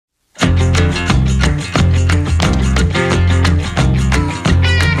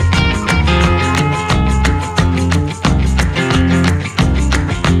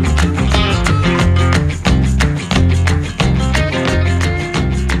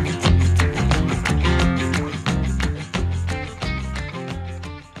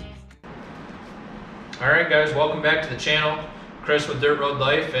guys, welcome back to the channel. Chris with Dirt Road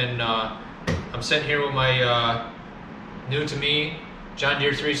Life, and I'm sitting here with my new to me John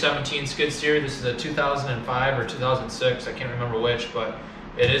Deere 317 skid steer. This is a 2005 or 2006, I can't remember which, but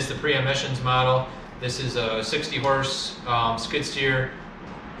it is the pre-emissions model. This is a 60 horse skid steer.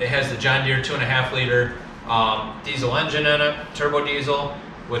 It has the John Deere 2.5 liter diesel engine in it, turbo diesel,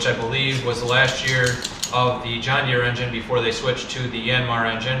 which I believe was the last year of the John Deere engine before they switched to the Yanmar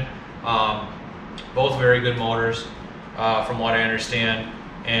engine. Both very good motors, from what I understand.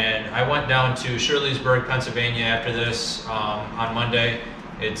 And I went down to Shirleysburg, Pennsylvania after this on Monday.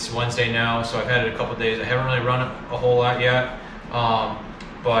 It's Wednesday now, so I've had it a couple days. I haven't really run it a whole lot yet,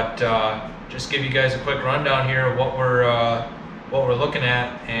 but just give you guys a quick rundown here of what we're looking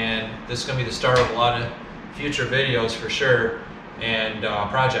at, and this is going to be the start of a lot of future videos for sure, and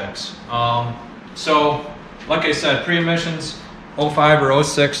projects. So, like I said, pre-emissions 05 or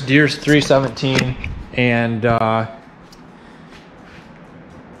 06 Deere 317, and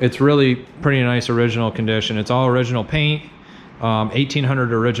it's really pretty nice original condition. It's all original paint,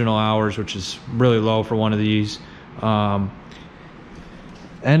 1,800 original hours, which is really low for one of these.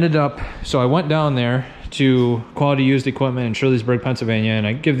 Ended up, so I went down there to Quality Used Equipment in Shirleysburg, Pennsylvania, and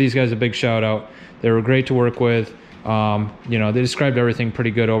I give these guys a big shout out. They were great to work with. You know, they described everything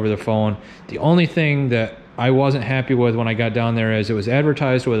pretty good over the phone. The only thing that I wasn't happy with when I got down there is it was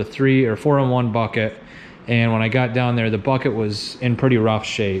advertised with a 3 or 4-in-1 bucket, and when I got down there, the bucket was in pretty rough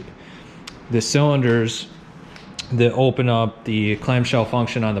shape. The cylinders that open up the clamshell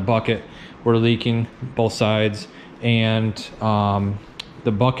function on the bucket were leaking both sides, and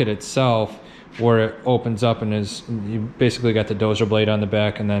the bucket itself, where it opens up and is, you basically got the dozer blade on the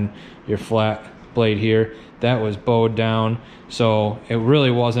back and then your flat blade here, that was bowed down, so it really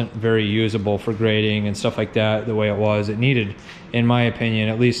wasn't very usable for grading and stuff like that the way it was. It needed, in my opinion,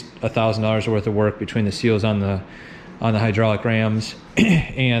 at least $1,000 worth of work between the seals on the hydraulic rams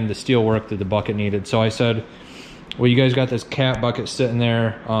and the steel work that the bucket needed. So I said, well, you guys got this cat bucket sitting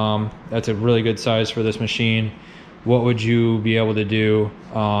there, that's a really good size for this machine. What would you be able to do,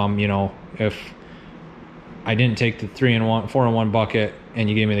 you know, if I didn't take the 4-in-1 bucket and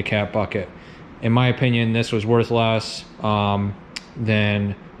you gave me the cat bucket? In my opinion, this was worth less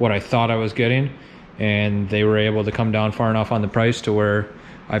than what I thought I was getting, and they were able to come down far enough on the price to where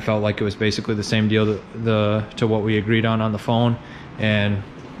I felt like it was basically the same deal to what we agreed on the phone, and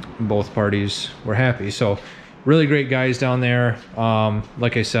both parties were happy. So really great guys down there.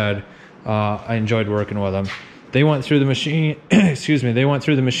 Like I said, I enjoyed working with them. They went through the machine, excuse me, they went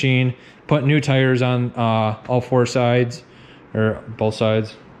through the machine, put new tires on all 4 sides, or both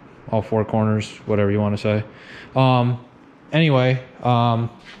sides, all 4 corners, whatever you want to say. Anyway,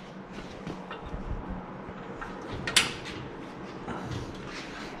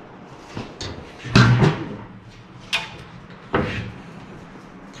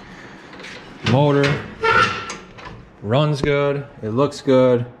 motor runs good, it looks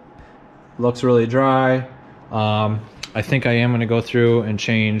good, looks really dry. I think I am going to go through and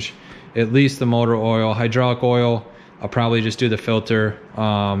change at least the motor oil. Hydraulic oil, I'll probably just do the filter,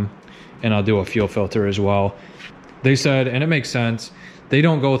 and I'll do a fuel filter as well. They said, and it makes sense, they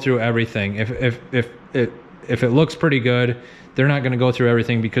don't go through everything. If it looks pretty good, they're not going to go through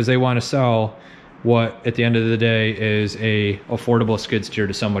everything because they want to sell what at the end of the day is a affordable skid steer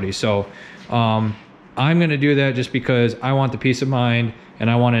to somebody. So I'm going to do that just because I want the peace of mind, and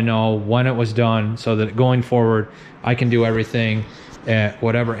I want to know when it was done so that going forward I can do everything at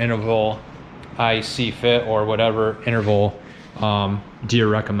whatever interval I see fit, or whatever interval Deere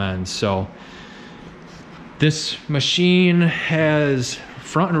recommends. So this machine has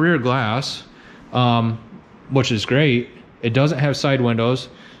front and rear glass, which is great. It doesn't have side windows,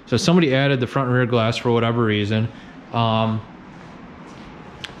 so somebody added the front and rear glass for whatever reason. The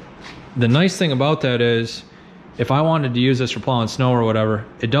nice thing about that is, if I wanted to use this for plowing snow or whatever,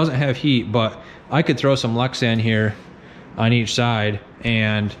 it doesn't have heat, but I could throw some Lexan here on each side,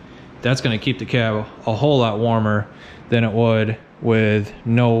 and that's going to keep the cab a whole lot warmer than it would with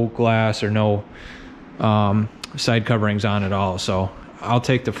no glass or no side coverings on at all. So I'll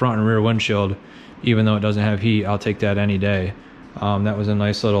take the front and rear windshield, even though it doesn't have heat. I'll take that any day. That was a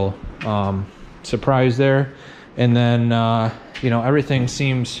nice little surprise there. And then you know, everything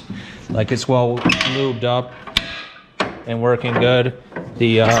seems like it's well lubed up and working good.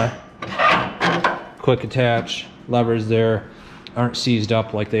 The quick attach levers there aren't seized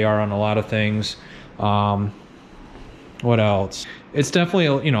up like they are on a lot of things. What else? It's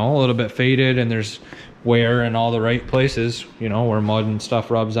definitely, you know, a little bit faded, and there's wear in all the right places, you know, where mud and stuff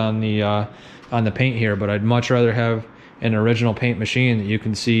rubs on the paint here. But I'd much rather have an original paint machine that you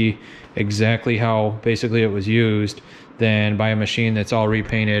can see exactly how basically it was used than by a machine that's all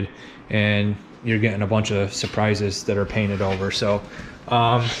repainted and you're getting a bunch of surprises that are painted over. So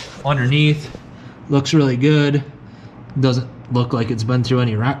underneath looks really good. Doesn't look like it's been through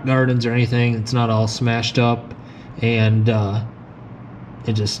any rock gardens or anything. It's not all smashed up, and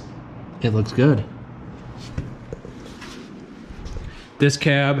it looks good. This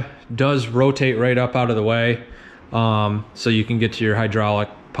cab does rotate right up out of the way, so you can get to your hydraulic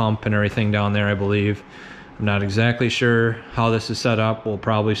pump and everything down there, I believe. I'm not exactly sure how this is set up. We'll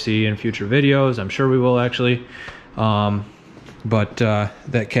probably see in future videos. I'm sure we will, actually. But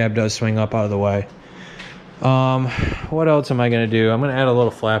that cab does swing up out of the way. What else am I going to do? I'm going to add a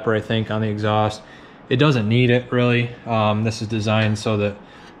little flapper, I think, on the exhaust. It doesn't need it, really. This is designed so that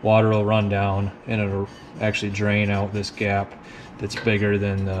water will run down and it'll actually drain out this gap that's bigger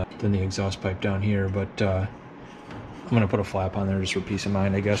than the exhaust pipe down here. But I'm going to put a flap on there just for peace of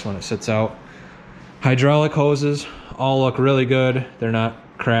mind, I guess, when it sits out. Hydraulic hoses all look really good. They're not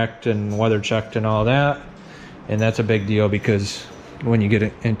cracked and weather checked and all that. And that's a big deal because when you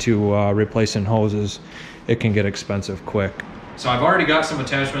get into replacing hoses, it can get expensive quick. So I've already got some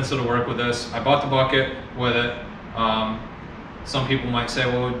attachments that'll work with this. I bought the bucket with it. Some people might say,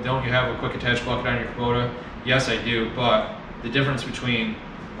 well, don't you have a quick attach bucket on your Kubota? Yes, I do, but the difference between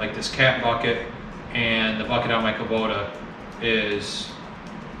like this cat bucket and the bucket on my Kubota is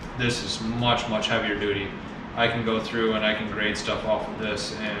this is much, much heavier duty. I can go through and I can grade stuff off of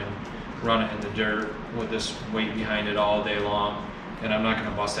this and run it in the dirt with this weight behind it all day long. And I'm not going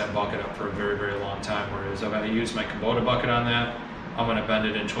to bust that bucket up for a very, very long time. Whereas if I use my Kubota bucket on that, I'm going to bend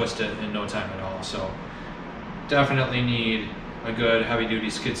it and twist it in no time at all. So definitely need a good heavy-duty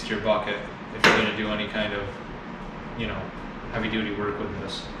skid steer bucket if you're going to do any kind of, you know, heavy-duty work with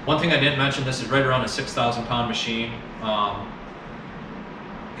this. One thing I didn't mention, this is right around a 6,000 pound machine.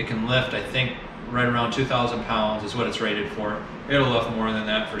 It can lift, I think, right around 2,000 pounds is what it's rated for. It'll lift more than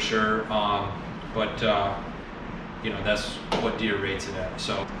that for sure, you know, that's what Deere rates it at.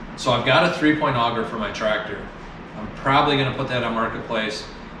 So I've got a 3-point auger for my tractor. I'm probably going to put that on Marketplace,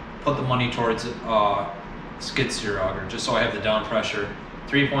 put the money towards skid steer auger, just so I have the down pressure.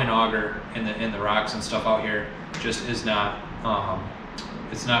 3-point auger in the rocks and stuff out here just is not,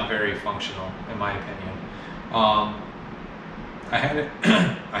 it's not very functional in my opinion. I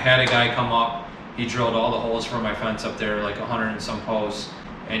had a guy come up. He drilled all the holes for my fence up there, like 100 and some posts,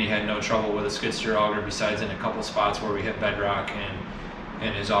 and he had no trouble with a skid steer auger besides in a couple spots where we hit bedrock,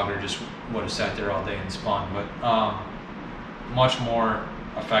 and his auger just would have sat there all day and spun. But much more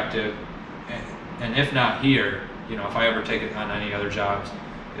effective, and if not here, you know, if I ever take it on any other jobs,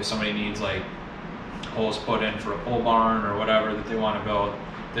 if somebody needs like holes put in for a pole barn or whatever that they want to build,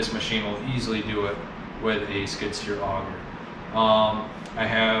 this machine will easily do it with a skid steer auger. I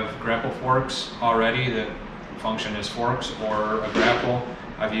have grapple forks already that function as forks or a grapple.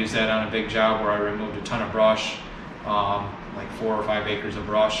 I've used that on a big job where I removed a ton of brush, like 4 or 5 acres of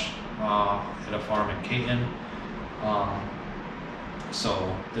brush at a farm in Caton.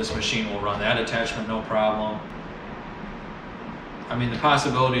 So this machine will run that attachment no problem. I mean, the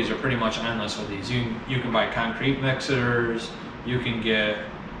possibilities are pretty much endless with these. You can buy concrete mixers, you can get,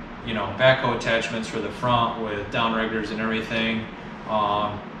 you know, backhoe attachments for the front with downriggers and everything.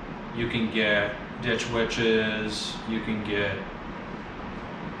 You can get ditch witches, you can get,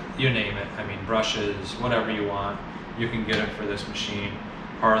 you name it. I mean, brushes, whatever you want, you can get it for this machine.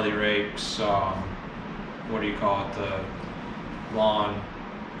 Harley rakes, what do you call it, the lawn,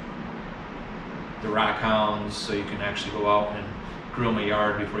 the rock hounds, so you can actually go out and groom a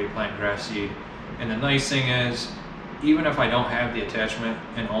yard before you plant grass seed. And the nice thing is, even if I don't have the attachment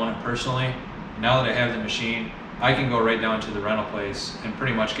and own it personally, now that I have the machine, I can go right down to the rental place and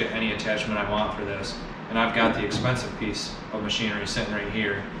pretty much get any attachment I want for this. And I've got the expensive piece of machinery sitting right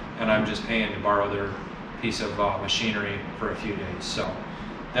here, and I'm just paying to borrow their piece of machinery for a few days. So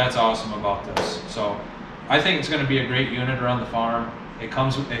that's awesome about this. So I think it's going to be a great unit around the farm. It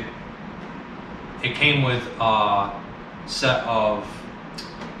comes with it came with a set of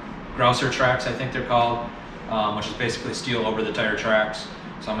grouser tracks, I think they're called, which is basically steel over the tire tracks.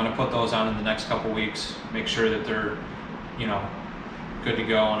 So I'm going to put those on in the next couple weeks, make sure that they're, you know, good to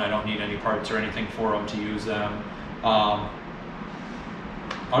go and I don't need any parts or anything for them to use them.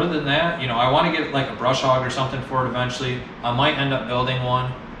 Other than that, you know, I want to get like a brush hog or something for it eventually. I might end up building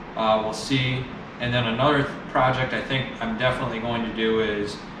one, we'll see. And then another project I think I'm definitely going to do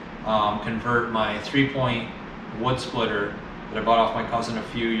is convert my 3-point wood splitter that I bought off my cousin a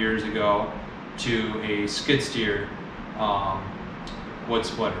few years ago to a skid steer wood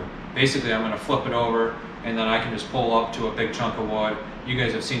splitter. basically I'm going to flip it over, and then I can just pull up to a big chunk of wood. You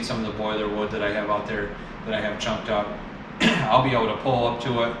guys have seen some of the boiler wood that I have out there that I have chunked up. I'll be able to pull up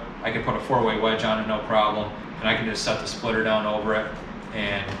to it. I can put a 4-way wedge on it, no problem, and I can just set the splitter down over it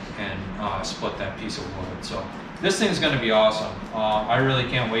and split that piece of wood. So this thing's going to be awesome. I really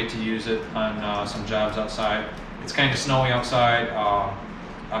can't wait to use it on some jobs outside. It's kind of snowy outside.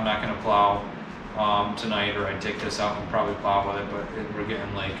 I'm not going to plow tonight, or I'd take this out and probably plow with it, but we're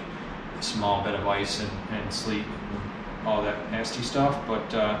getting like a small bit of ice and sleet and all that nasty stuff, but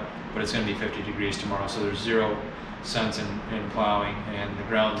it's going to be 50 degrees tomorrow, so there's 0 sense in plowing, and the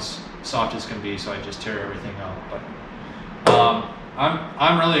ground's soft as can be, so I just tear everything out. But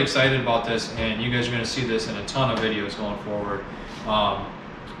I'm really excited about this, and you guys are going to see this in a ton of videos going forward.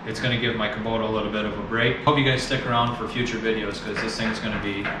 It's going to give my Kubota a little bit of a break. Hope you guys stick around for future videos, because this thing's going to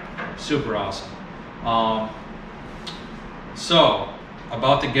be super awesome. So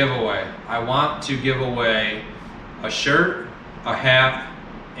about the giveaway, I want to give away a shirt, a hat,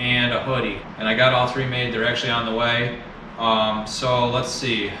 and a hoodie, and I got all 3 made. They're actually on the way. So let's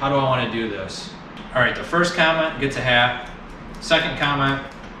see, how do I want to do this? All right, the first comment gets a hat, second comment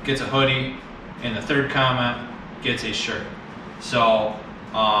gets a hoodie, and the third comment gets a shirt. So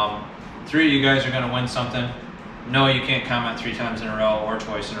 3 of you guys are going to win something. No, you can't comment 3 times in a row or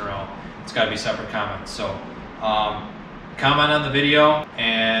twice in a row. It's got to be separate comments. So comment on the video,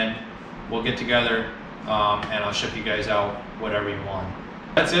 and we'll get together, and I'll ship you guys out whatever you want.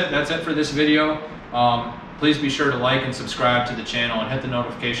 That's it for this video. Please be sure to like and subscribe to the channel and hit the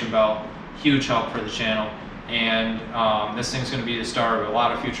notification bell. Huge help for the channel. And this thing's going to be the start of a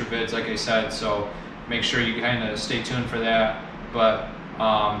lot of future vids, like I said, so make sure you kind of stay tuned for that. But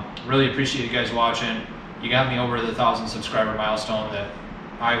really appreciate you guys watching. You got me over the 1,000 subscriber milestone that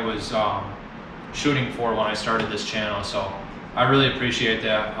I was shooting for when I started this channel, so I really appreciate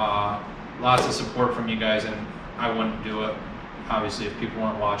that. Lots of support from you guys, and I wouldn't do it, obviously, if people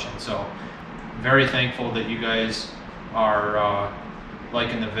weren't watching. So very thankful that you guys are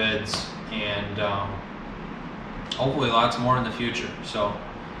liking the vids, and hopefully lots more in the future. So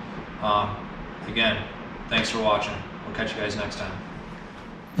again, thanks for watching. We'll catch you guys next time.